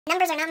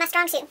Numbers are not my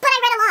strong suit, but I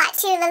read a lot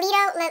to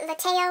Lateo.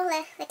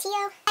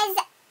 I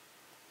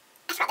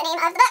forgot the name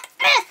of the book.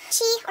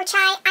 Chi or Chai,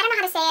 I don't know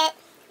how to say it.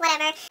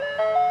 Whatever.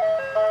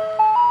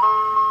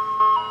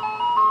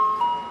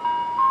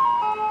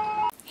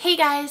 Hey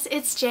guys,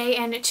 it's Jay,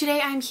 and today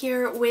I'm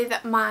here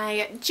with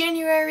my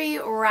January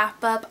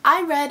wrap-up.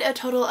 I read a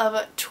total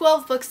of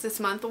 12 books this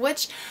month,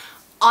 which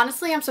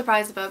honestly I'm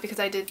surprised about because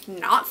I did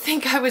not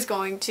think I was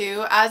going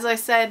to. As I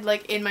said,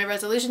 like in my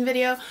resolution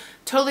video,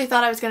 totally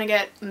thought I was gonna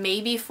get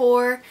maybe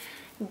 4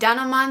 done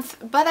a month,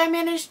 but I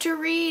managed to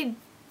read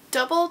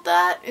double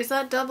that? Is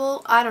that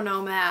double? I don't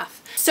know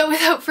math. So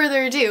without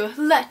further ado,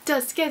 let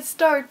us get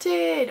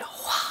started.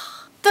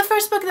 The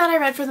first book that I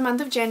read for the month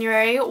of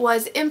January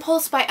was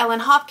Impulse by Ellen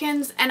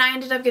Hopkins, and I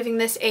ended up giving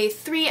this a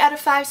 3 out of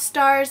 5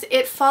 stars.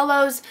 It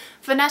follows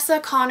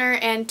Vanessa, Connor,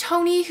 and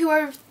Tony, who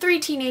are 3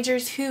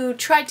 teenagers who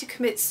tried to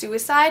commit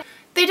suicide.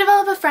 They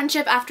develop a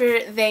friendship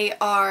after they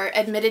are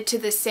admitted to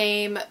the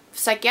same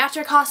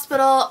psychiatric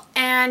hospital,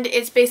 and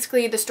it's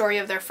basically the story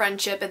of their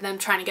friendship and them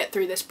trying to get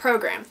through this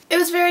program. It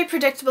was very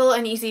predictable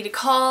and easy to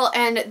call,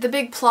 and the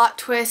big plot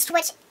twist,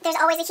 which there's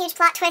always a huge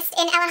plot twist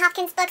in Ellen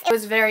Hopkins' book. It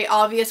was very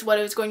obvious what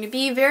it was going to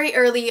be very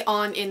early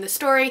on in the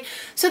story,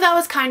 so that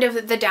was kind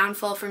of the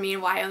downfall for me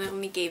and why I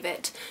only gave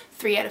it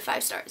 3 out of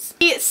 5 stars.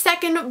 The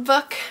second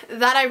book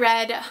that I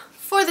read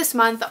for this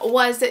month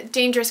was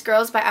Dangerous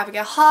Girls by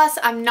Abigail Haas.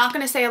 I'm not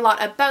going to say a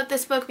lot about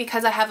this book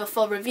because I have a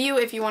full review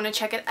if you want to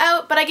check it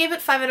out, but I gave it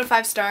 5 out of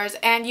 5 stars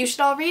and you should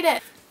all read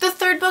it. The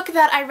third book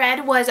that I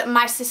read was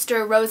My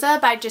Sister Rosa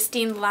by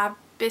Justine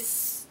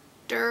Labister.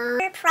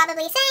 You're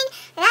probably saying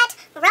that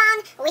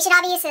wrong. We should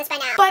all be used to this by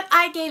now. But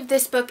I gave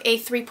this book a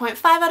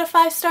 3.5 out of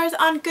 5 stars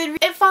on Goodreads.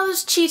 It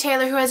follows Chi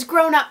Taylor, who has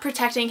grown up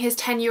protecting his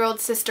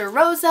 10-year-old sister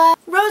Rosa.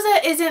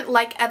 Rosa isn't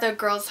like other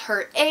girls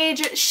her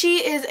age. She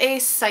is a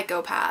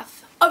psychopath.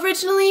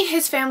 Originally,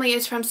 his family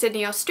is from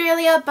Sydney,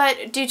 Australia,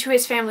 but due to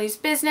his family's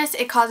business,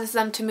 it causes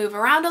them to move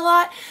around a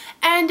lot,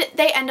 and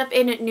they end up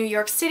in New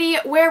York City,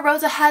 where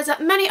Rosa has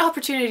many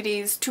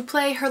opportunities to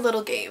play her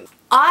little game.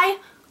 I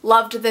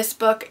loved this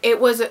book. It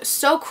was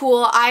so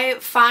cool. I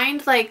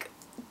find like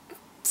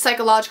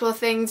psychological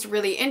things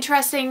really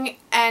interesting,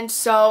 and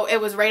so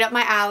it was right up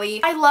my alley.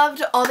 I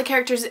loved all the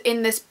characters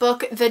in this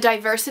book. The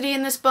diversity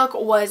in this book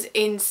was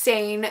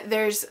insane.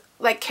 There's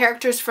like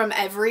characters from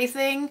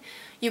everything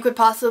you could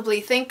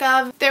possibly think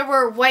of. There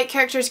were white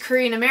characters,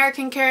 Korean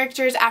American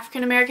characters,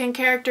 African American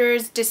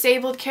characters,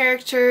 disabled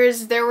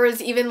characters. There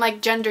was even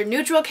like gender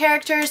neutral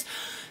characters.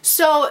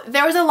 So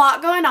there was a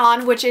lot going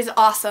on, which is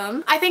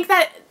awesome. I think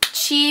that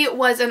Chi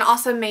was an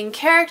awesome main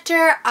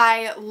character.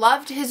 I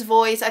loved his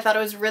voice. I thought it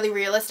was really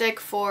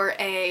realistic for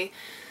a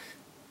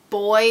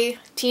boy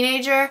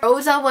teenager.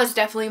 Rosa was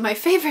definitely my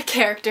favorite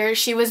character.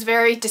 She was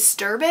very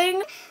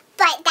disturbing.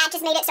 But that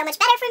just made it so much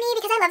better for me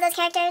because I love those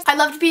characters. I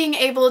loved being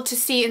able to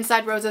see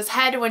inside Rosa's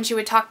head when she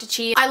would talk to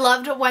Chi. I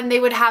loved when they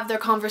would have their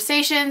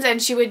conversations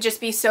and she would just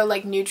be so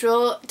like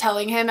neutral,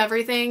 telling him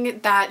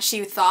everything that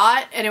she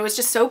thought, and it was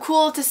just so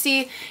cool to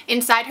see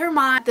inside her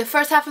mind. The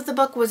first half of the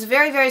book was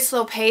very, very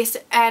slow paced,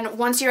 and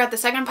once you're at the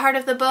second part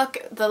of the book,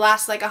 the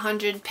last like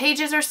 100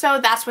 pages or so,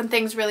 that's when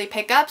things really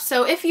pick up.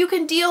 So if you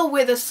can deal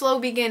with a slow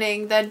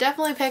beginning, then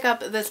definitely pick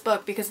up this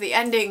book because the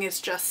ending is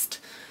just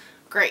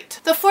great.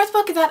 The fourth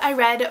book that I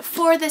read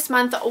for this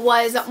month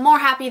was More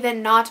Happy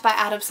Than Not by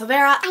Adam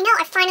Silvera. I know,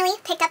 I finally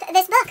picked up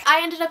this book. I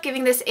ended up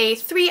giving this a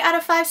 3 out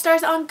of 5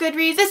 stars on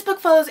Goodreads. This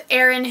book follows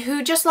Aaron,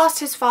 who just lost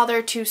his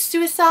father to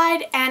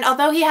suicide, and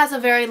although he has a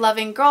very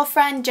loving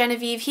girlfriend,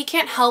 Genevieve, he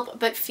can't help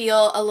but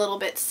feel a little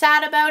bit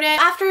sad about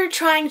it. After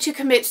trying to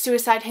commit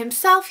suicide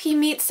himself, he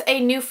meets a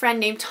new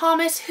friend named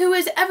Thomas, who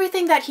is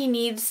everything that he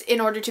needs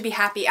in order to be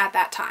happy at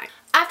that time.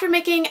 After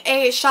making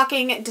a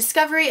shocking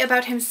discovery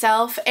about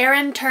himself,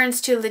 Aaron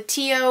turns to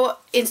Lateo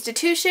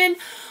Institution,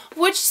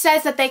 which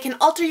says that they can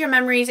alter your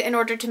memories in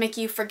order to make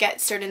you forget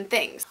certain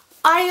things.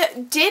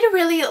 I did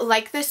really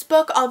like this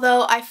book,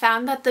 although I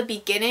found that the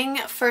beginning,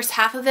 first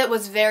half of it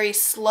was very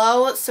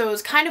slow, so it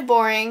was kind of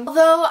boring.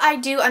 Although I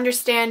do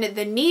understand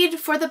the need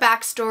for the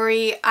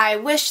backstory, I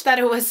wish that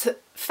it was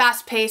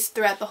fast-paced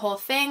throughout the whole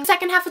thing. The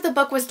second half of the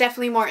book was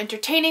definitely more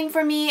entertaining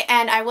for me,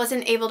 and I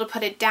wasn't able to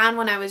put it down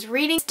when I was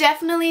reading. It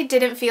definitely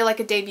didn't feel like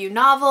a debut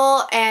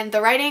novel, and the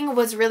writing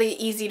was really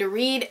easy to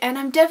read, and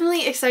I'm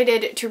definitely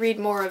excited to read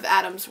more of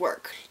Adam's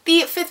work.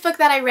 The fifth book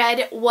that I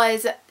read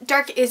was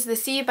Dark is the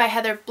Sea by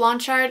Heather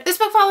Blanchard. This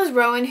book follows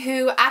Rowan,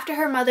 who, after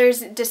her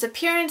mother's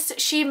disappearance,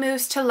 she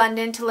moves to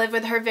London to live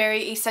with her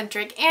very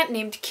eccentric aunt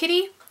named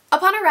Kitty.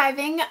 Upon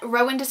arriving,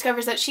 Rowan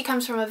discovers that she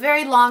comes from a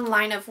very long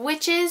line of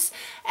witches,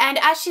 and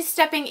as she's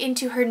stepping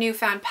into her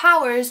newfound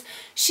powers,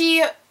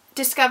 she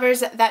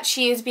discovers that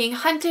she is being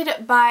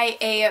hunted by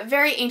a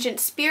very ancient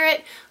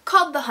spirit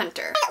called the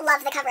Hunter. I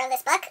love the cover of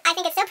this book. I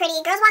think it's so pretty.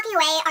 Girls walking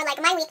away are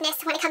like my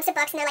weakness when it comes to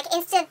books, and they're like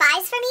instant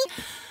buys for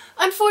me.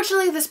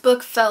 Unfortunately, this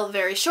book fell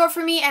very short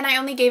for me and I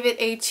only gave it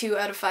a 2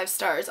 out of 5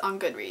 stars on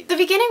Goodreads. The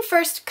beginning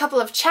first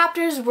couple of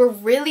chapters were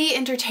really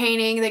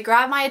entertaining, they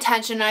grabbed my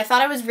attention and I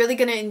thought I was really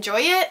going to enjoy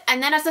it,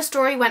 and then as the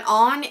story went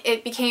on,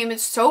 it became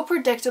so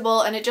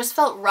predictable and it just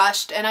felt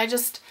rushed and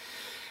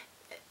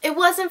it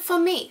wasn't for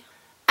me.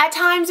 At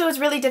times it was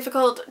really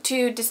difficult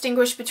to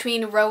distinguish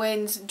between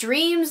Rowan's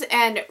dreams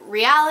and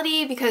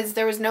reality because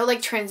there was no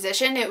like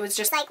transition. It was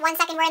just like 1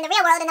 second we're in the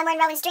real world and then we're in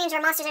Rowan's dreams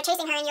where monsters are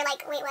chasing her and you're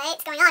like, wait,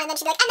 what's going on? And then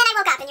she'd be like, and then I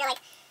woke up, and you're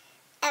like,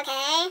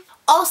 okay.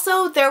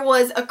 Also, there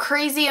was a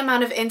crazy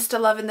amount of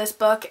insta-love in this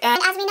book,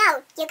 and as we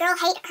know, your girl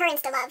hate her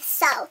insta-love,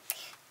 so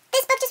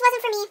this book just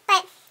wasn't for me,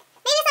 but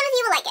maybe some of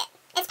you will like it.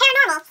 It's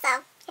paranormal,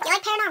 so if you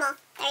like paranormal,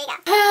 there you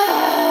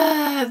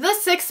go.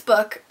 The 6th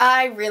book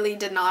I really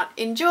did not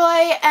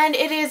enjoy, and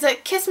it is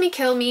Kiss Me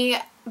Kill Me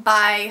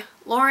by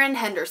Lauren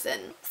Henderson.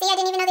 See, I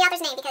didn't even know the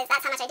author's name because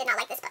that's how much I did not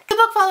like this book. The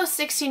book follows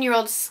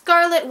 16-year-old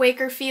Scarlett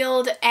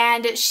Wakerfield,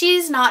 and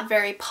she's not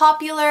very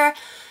popular.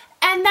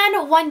 And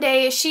then one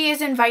day she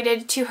is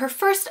invited to her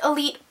first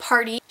elite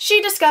party.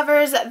 She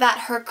discovers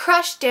that her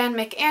crush Dan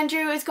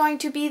McAndrew is going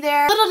to be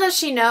there. Little does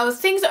she know,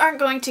 things aren't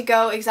going to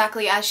go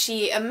exactly as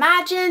she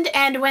imagined,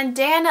 and when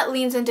Dan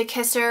leans in to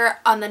kiss her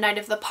on the night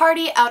of the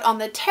party out on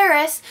the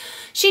terrace,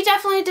 she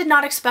definitely did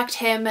not expect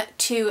him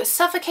to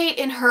suffocate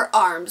in her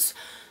arms.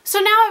 So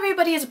now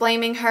everybody is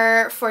blaming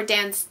her for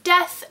Dan's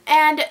death,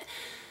 and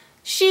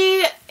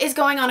she is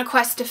going on a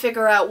quest to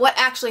figure out what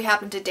actually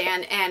happened to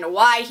Dan and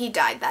why he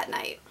died that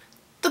night.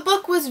 The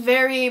book was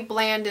very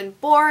bland and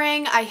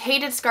boring. I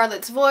hated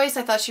Scarlett's voice.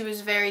 I thought she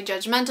was very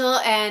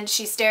judgmental and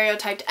she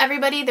stereotyped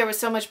everybody. There was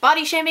so much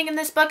body shaming in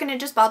this book and it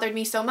just bothered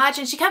me so much.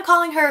 And she kept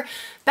calling her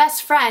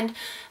best friend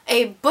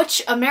a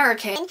butch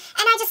American. And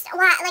I just,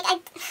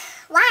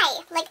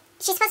 why? Like,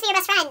 she's supposed to be your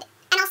best friend.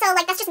 And also,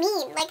 like, that's just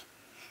mean. Like,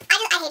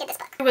 I hated this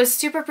book. It was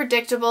super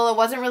predictable. It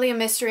wasn't really a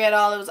mystery at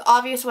all. It was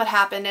obvious what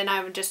happened and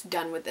I'm just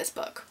done with this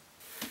book.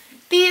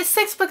 The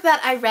 6th book that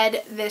I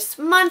read this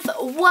month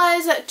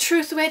was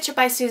Truth Witch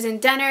by Susan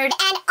Dennard.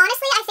 And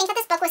honestly, I think that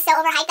this book was so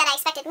overhyped that I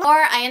expected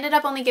more. I ended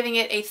up only giving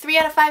it a 3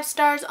 out of 5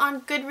 stars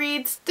on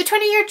Goodreads. The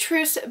 20-year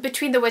truce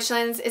between the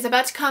Witchlands is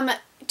about to come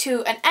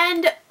to an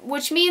end,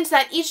 which means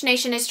that each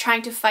nation is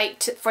trying to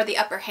fight for the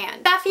upper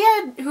hand.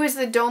 Saphia, who is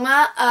the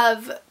Doma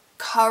of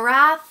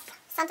Karath,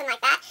 something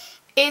like that,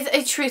 is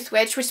a truth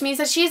witch, which means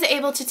that she is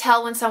able to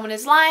tell when someone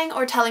is lying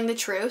or telling the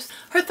truth.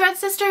 Her thread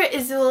sister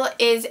Izul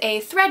is a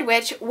thread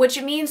witch, which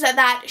means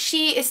that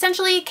she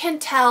essentially can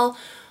tell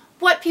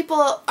what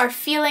people are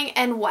feeling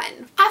and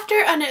when. After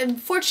an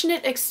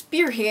unfortunate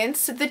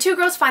experience, the two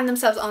girls find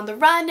themselves on the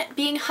run,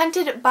 being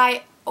hunted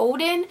by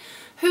Odin,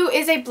 who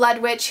is a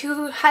blood witch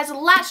who has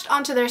latched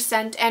onto their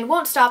scent and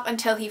won't stop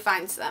until he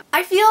finds them.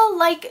 I feel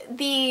like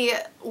the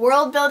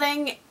world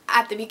building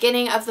at the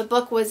beginning of the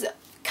book was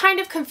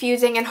kind of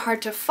confusing and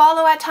hard to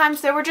follow at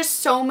times. There were just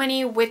so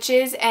many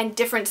witches and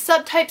different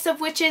subtypes of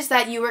witches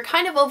that you were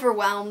kind of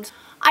overwhelmed.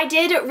 I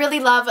did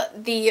really love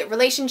the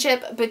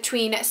relationship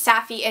between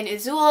Safi and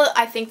Izul.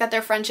 I think that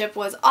their friendship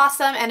was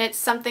awesome and it's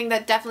something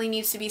that definitely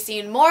needs to be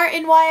seen more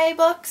in YA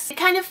books. I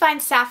kind of find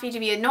Safi to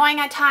be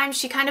annoying at times.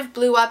 She kind of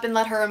blew up and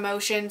let her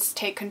emotions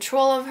take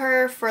control of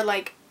her for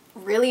like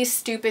really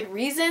stupid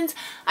reasons.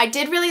 I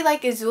did really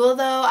like Izul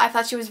though. I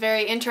thought she was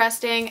very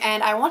interesting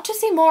and I want to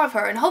see more of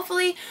her, and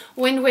hopefully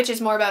Wind Witch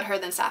is more about her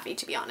than Safi,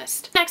 to be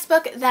honest. Next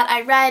book that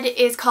I read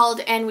is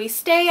called And We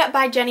Stay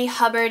by Jenny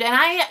Hubbard, and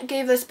I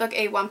gave this book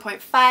a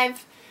 1.5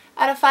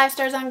 out of 5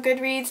 stars on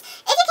Goodreads.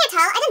 If you can't tell,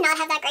 I did not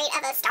have that great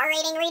of a star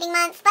rating reading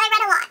month, but I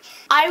read a lot.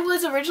 I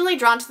was originally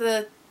drawn to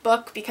the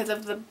book because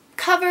of the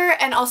cover,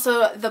 and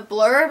also the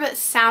blurb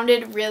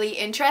sounded really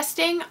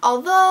interesting,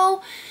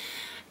 although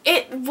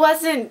it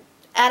wasn't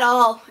at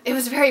all. It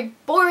was very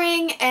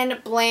boring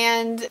and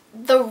bland.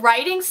 The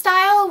writing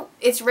style,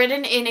 it's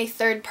written in a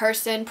third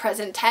person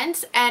present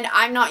tense and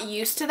I'm not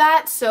used to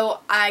that,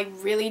 so I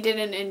really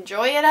didn't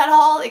enjoy it at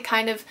all. It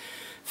kind of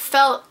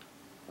felt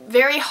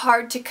very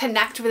hard to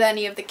connect with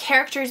any of the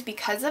characters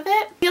because of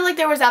it. I feel like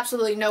there was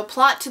absolutely no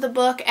plot to the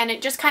book and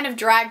it just kind of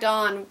dragged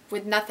on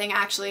with nothing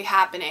actually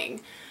happening.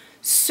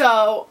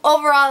 So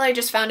overall I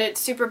just found it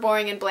super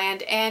boring and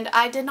bland and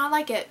I did not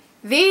like it.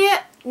 The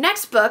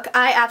next book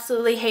I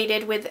absolutely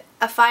hated with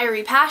a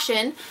fiery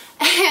passion,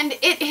 and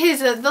it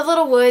is The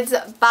Little Woods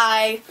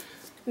by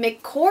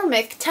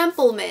McCormick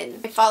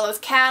Templeman. It follows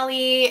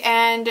Callie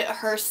and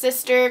her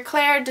sister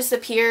Claire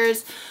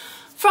disappears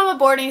from a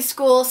boarding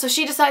school, so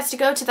she decides to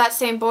go to that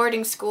same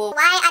boarding school.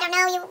 Why? I don't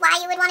know why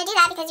you would want to do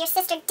that, because your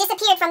sister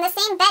disappeared from the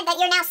same bed that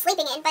you're now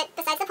sleeping in, but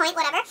besides the point,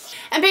 whatever.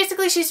 And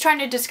basically she's trying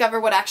to discover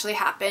what actually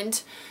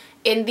happened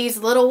in these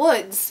little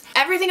woods.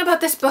 Everything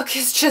about this book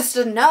is just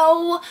a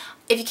no.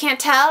 If you can't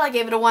tell, I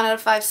gave it a 1 out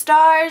of 5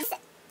 stars.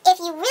 If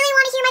you really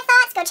want to hear my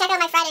thoughts, go check out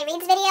my Friday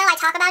Reads video. I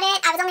talk about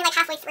it. I was only like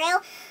halfway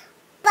through,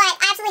 but I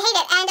absolutely hate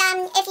it.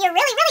 And if you're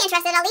really, really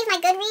interested, I'll leave my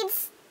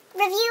Goodreads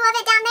review of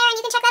it down there and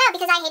you can check that out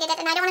because I hated it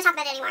and I don't want to talk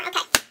about it anymore.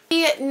 Okay.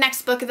 The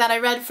next book that I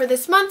read for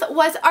this month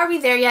was Are We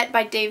There Yet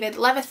by David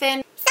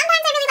Levithan.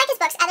 Sometimes I really like his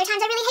books. Other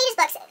times I really hate his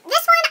books.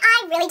 This one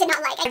I really did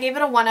not like. I gave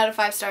it a 1 out of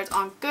 5 stars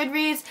on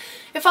Goodreads.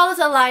 It follows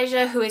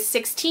Elijah, who is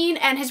 16,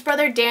 and his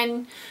brother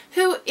Dan,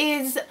 who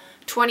is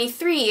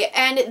 23,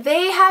 and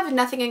they have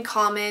nothing in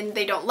common.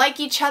 They don't like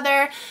each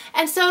other,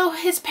 and so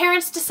his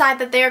parents decide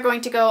that they are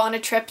going to go on a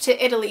trip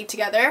to Italy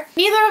together.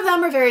 Neither of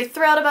them are very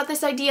thrilled about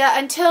this idea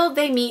until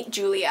they meet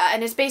Julia,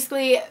 and it's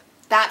basically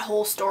that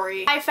whole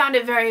story. I found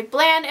it very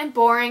bland and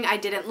boring. I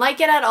didn't like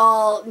it at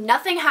all.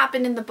 Nothing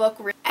happened in the book,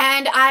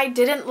 and I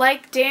didn't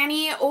like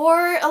Danny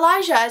or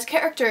Elijah as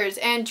characters,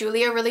 and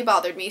Julia really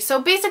bothered me.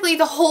 So basically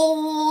the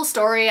whole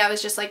story, I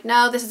was just like,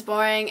 no, this is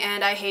boring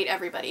and I hate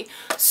everybody.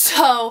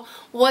 So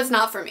was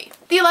not for me.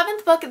 The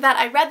 11th book that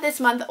I read this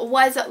month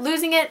was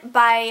Losing It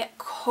by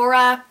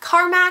Cora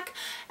Carmack,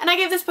 and I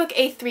gave this book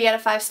a 3 out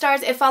of 5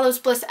 stars. It follows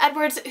Bliss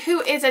Edwards,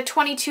 who is a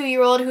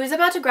 22-year-old who is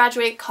about to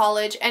graduate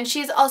college, and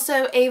she's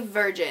also a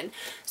virgin.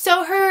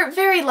 So her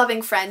very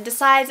loving friend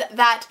decides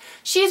that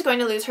she's going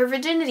to lose her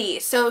virginity.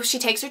 So she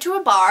takes her to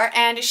a bar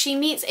and she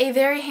meets a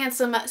very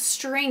handsome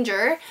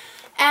stranger,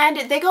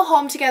 and they go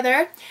home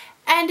together.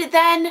 And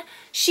then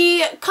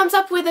she comes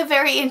up with a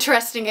very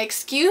interesting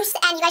excuse.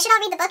 And you guys should all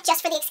read the book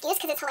just for the excuse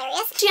because it's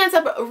hilarious. She ends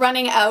up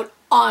running out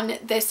on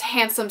this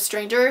handsome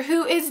stranger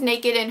who is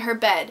naked in her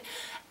bed.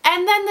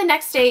 And then the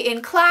next day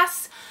in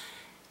class,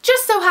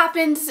 just so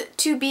happens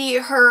to be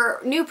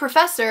her new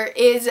professor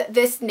is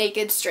this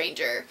naked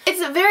stranger.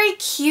 It's a very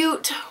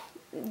cute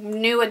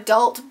new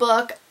adult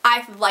book.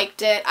 I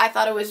liked it. I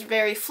thought it was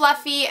very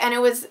fluffy, and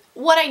it was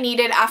what I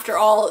needed after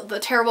all the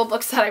terrible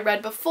books that I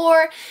read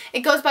before.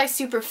 It goes by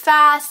super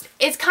fast.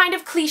 It's kind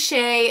of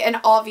cliche and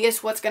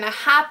obvious what's gonna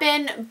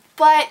happen,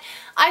 but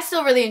I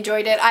still really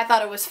enjoyed it. I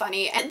thought it was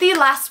funny. And the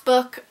last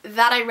book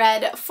that I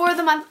read for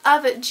the month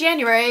of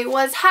January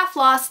was Half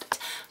Lost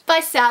by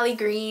Sally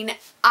Green.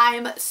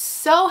 I'm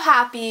so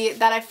happy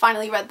that I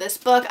finally read this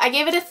book. I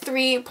gave it a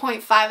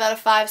 3.5 out of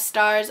 5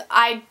 stars.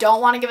 I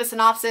don't want to give a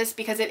synopsis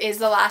because it is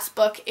the last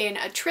book in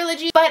a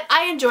trilogy, but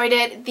I enjoyed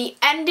it. The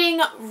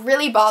ending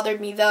really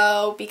bothered me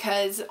though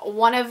because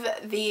one of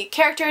the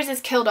characters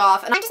is killed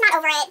off, and I'm just not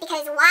over it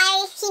because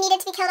why he needed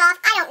to be killed off,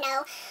 I don't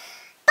know.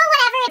 But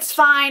whatever. It's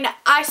fine.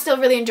 I still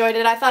really enjoyed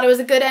it. I thought it was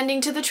a good ending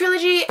to the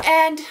trilogy,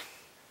 and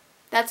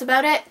that's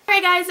about it.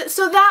 Alright guys,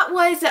 so that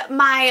was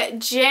my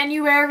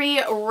January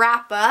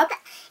wrap up.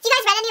 If you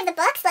guys read any of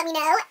the books, let me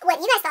know what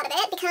you guys thought of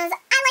it because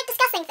I like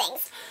discussing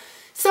things.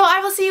 So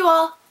I will see you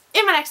all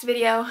in my next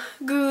video.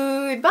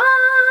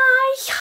 Goodbye!